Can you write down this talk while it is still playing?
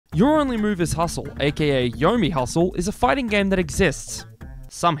Your only move is Hustle, aka Yomi Hustle, is a fighting game that exists.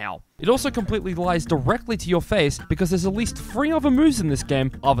 Somehow. It also completely lies directly to your face because there's at least 3 other moves in this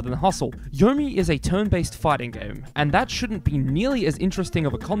game other than Hustle. Yomi is a turn-based fighting game, and that shouldn't be nearly as interesting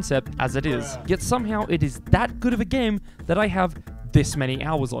of a concept as it is. Yet somehow it is that good of a game that I have this many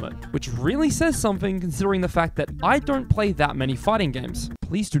hours on it, which really says something considering the fact that I don't play that many fighting games.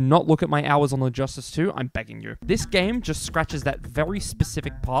 Please do not look at my hours on Djjaxter 2, I'm begging you. This game just scratches that very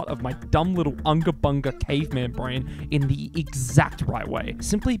specific part of my dumb little unga bunga caveman brain in the exact right way,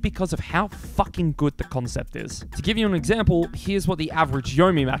 simply because of how fucking good the concept is. To give you an example, here's what the average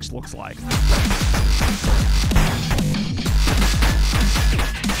Yomi match looks like.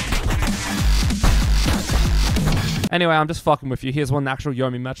 Anyway, I'm just fucking with you. Here's what an actual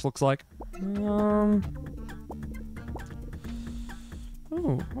Yomi match looks like.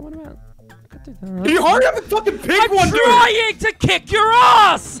 Oh, what about... Can you hurry up and fucking pick one, dude? I'm trying to kick your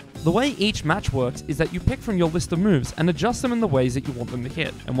ass! The way each match works is that you pick from your list of moves and adjust them in the ways that you want them to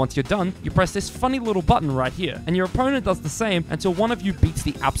hit. And once you're done, you press this funny little button right here, and your opponent does the same until one of you beats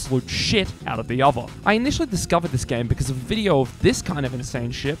the absolute shit out of the other. I initially discovered this game because a video of this kind of insane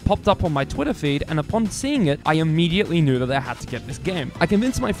shit popped up on my Twitter feed, and upon seeing it, I immediately knew that I had to get this game. I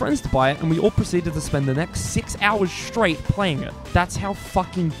convinced my friends to buy it, and we all proceeded to spend the next 6 hours straight playing it. That's how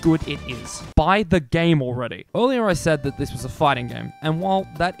fucking good it is. Buy the game already. Earlier I said that this was a fighting game, and while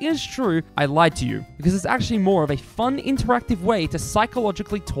that is true, I lied to you, because it's actually more of a fun, interactive way to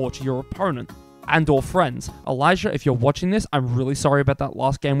psychologically torture your opponent. And or friends. Elijah, if you're watching this, I'm really sorry about that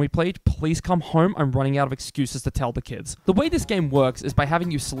last game we played. Please come home. I'm running out of excuses to tell the kids. The way this game works is by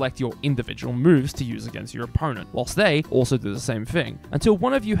having you select your individual moves to use against your opponent, whilst they also do the same thing, until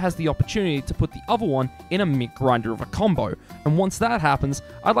one of you has the opportunity to put the other one in a meat grinder of a combo. And once that happens,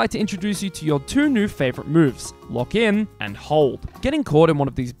 I'd like to introduce you to your 2 new favorite moves, Lock In and Hold. Getting caught in one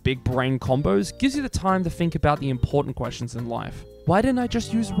of these big brain combos gives you the time to think about the important questions in life. Why didn't I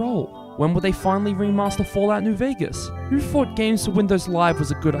just use Roll? When will they finally remaster Fallout New Vegas? Who thought games for Windows Live was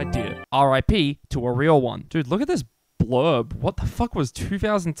a good idea? RIP to a real one. Dude, look at this blurb. What the fuck was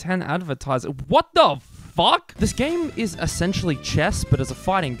 2010 advertising? What the fuck? This game is essentially chess, but as a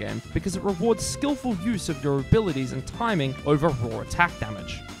fighting game, because it rewards skillful use of your abilities and timing over raw attack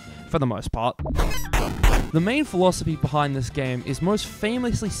damage. For the most part. The main philosophy behind this game is most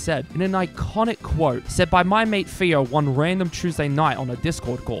famously said in an iconic quote said by my mate Theo one random Tuesday night on a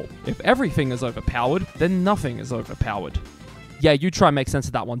Discord call. If everything is overpowered, then nothing is overpowered. Yeah, you try and make sense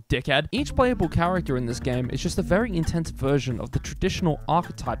of that one, dickhead. Each playable character in this game is just a very intense version of the traditional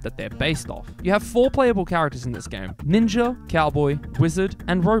archetype that they're based off. You have 4 playable characters in this game: Ninja, Cowboy, Wizard,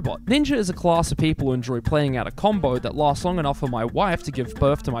 and Robot. Ninja is a class of people who enjoy playing out a combo that lasts long enough for my wife to give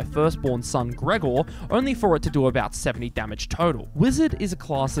birth to my firstborn son Gregor, only for it to do about 70 damage total. Wizard is a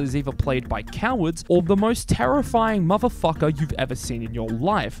class that is either played by cowards or the most terrifying motherfucker you've ever seen in your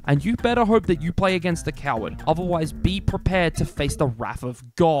life, and you better hope that you play against a coward, otherwise be prepared to face the wrath of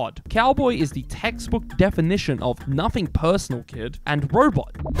God. Cowboy is the textbook definition of nothing personal, kid, and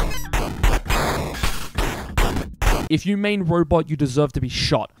Robot. If you main Robot, you deserve to be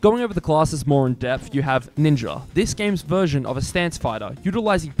shot. Going over the classes more in depth, you have Ninja. This game's version of a stance fighter.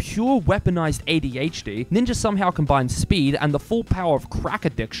 Utilizing pure weaponized ADHD, Ninja somehow combines speed and the full power of crack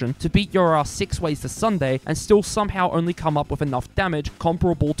addiction to beat your ass 6 ways to Sunday and still somehow only come up with enough damage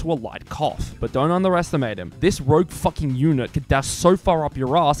comparable to a light cough. But don't underestimate him. This rogue fucking unit could dash so far up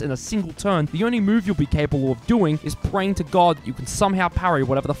your ass in a single turn, the only move you'll be capable of doing is praying to God that you can somehow parry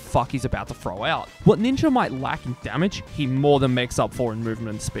whatever the fuck he's about to throw out. What Ninja might lack in damage, he more than makes up for in movement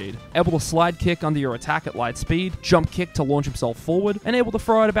and speed. Able to slide kick under your attack at light speed, jump kick to launch himself forward, and able to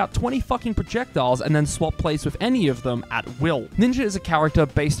throw out about 20 fucking projectiles and then swap place with any of them at will. Ninja is a character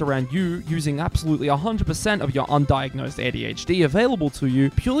based around you using absolutely 100% of your undiagnosed ADHD available to you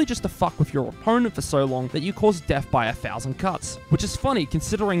purely just to fuck with your opponent for so long that you cause death by 1,000 cuts. Which is funny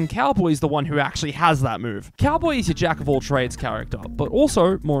considering Cowboy is the one who actually has that move. Cowboy is your jack of all trades character, but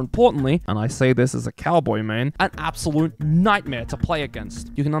also, more importantly, and I say this as a Cowboy main, an absolute nightmare to play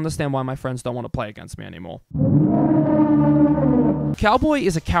against. You can understand why my friends don't want to play against me anymore. Cowboy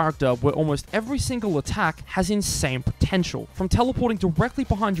is a character where almost every single attack has insane potential, from teleporting directly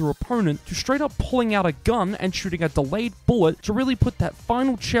behind your opponent to straight up pulling out a gun and shooting a delayed bullet to really put that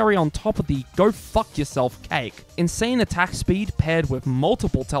final cherry on top of the go fuck yourself cake. Insane attack speed paired with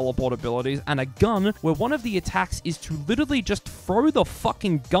multiple teleport abilities and a gun where one of the attacks is to literally just throw the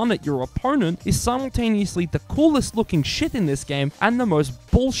fucking gun at your opponent is simultaneously the coolest looking shit in this game and the most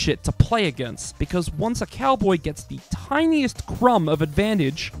bullshit to play against, because once a Cowboy gets the tiniest crumb of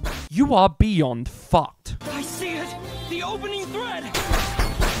advantage, you are beyond fucked. I see it! The opening thread!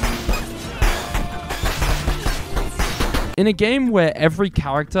 In a game where every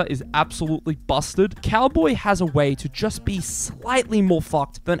character is absolutely busted, Cowboy has a way to just be slightly more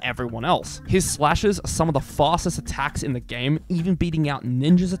fucked than everyone else. His slashes are some of the fastest attacks in the game, even beating out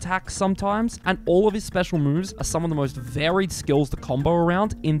Ninja's attacks sometimes, and all of his special moves are some of the most varied skills to combo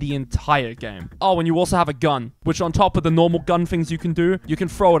around in the entire game. Oh, and you also have a gun, which on top of the normal gun things you can do, you can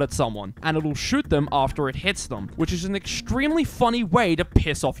throw it at someone, and it'll shoot them after it hits them, which is an extremely funny way to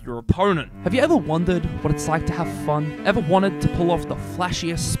piss off your opponent. Have you ever wondered what it's like to have fun? Ever wanted to pull off the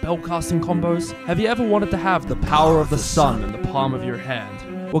flashiest spellcasting combos? Have you ever wanted to have the power of the sun in the palm of your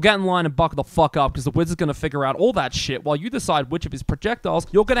hand? Well, get in line and buckle the fuck up, because the wizard's gonna figure out all that shit while you decide which of his projectiles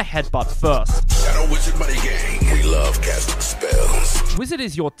you're gonna headbutt first. Got a wizard buddy gang. We love casting spells. Wizard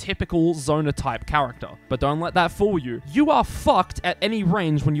is your typical zoner type character, but don't let that fool you. You are fucked at any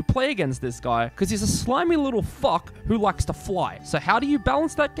range when you play against this guy, because he's a slimy little fuck who likes to fly. So how do you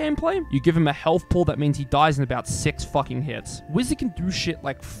balance that gameplay? You give him a health pool that means he dies in about 6 fucking hits. Wizard can do shit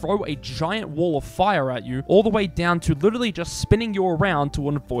like throw a giant wall of fire at you, all the way down to literally just spinning you around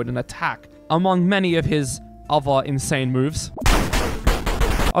to avoid an attack, among many of his other insane moves.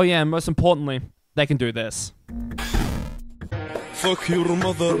 Oh yeah, and most importantly, they can do this. Fuck your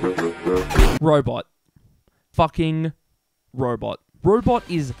mother. Robot. Fucking robot. Robot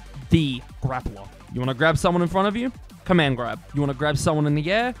is the grappler. You want to grab someone in front of you? Command grab. You want to grab someone in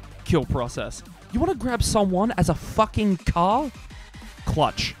the air? Kill process. You want to grab someone as a fucking car?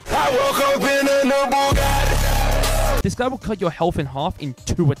 Clutch. I woke up in a new Bugatti. This guy will cut your health in half in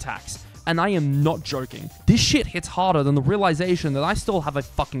 2 attacks. And I am not joking. This shit hits harder than the realization that I still have a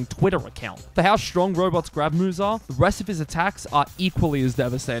fucking Twitter account. For how strong Robot's grab moves are, the rest of his attacks are equally as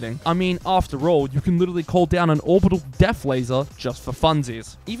devastating. I mean, after all, you can literally call down an orbital death laser just for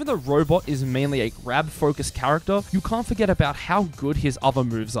funsies. Even though Robot is mainly a grab-focused character, you can't forget about how good his other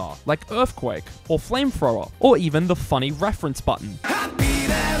moves are, like Earthquake, or Flamethrower, or even the funny reference button.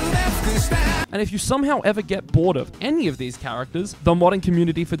 And if you somehow ever get bored of any of these characters, the modding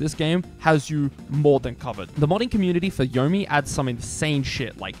community for this game has you more than covered. The modding community for Yomi adds some insane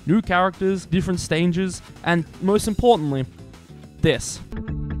shit, like new characters, different stages, and most importantly, this.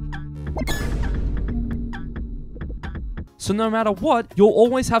 So no matter what, you'll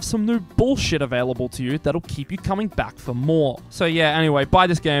always have some new bullshit available to you that'll keep you coming back for more. So yeah, anyway, buy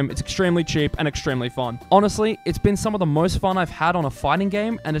this game. It's extremely cheap and extremely fun. Honestly, it's been some of the most fun I've had on a fighting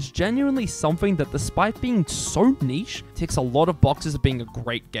game, and it's genuinely something that, despite being so niche, ticks a lot of boxes of being a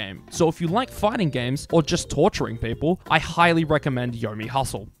great game. So if you like fighting games, or just torturing people, I highly recommend Yomi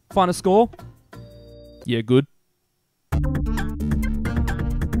Hustle. Final score? Yeah, good.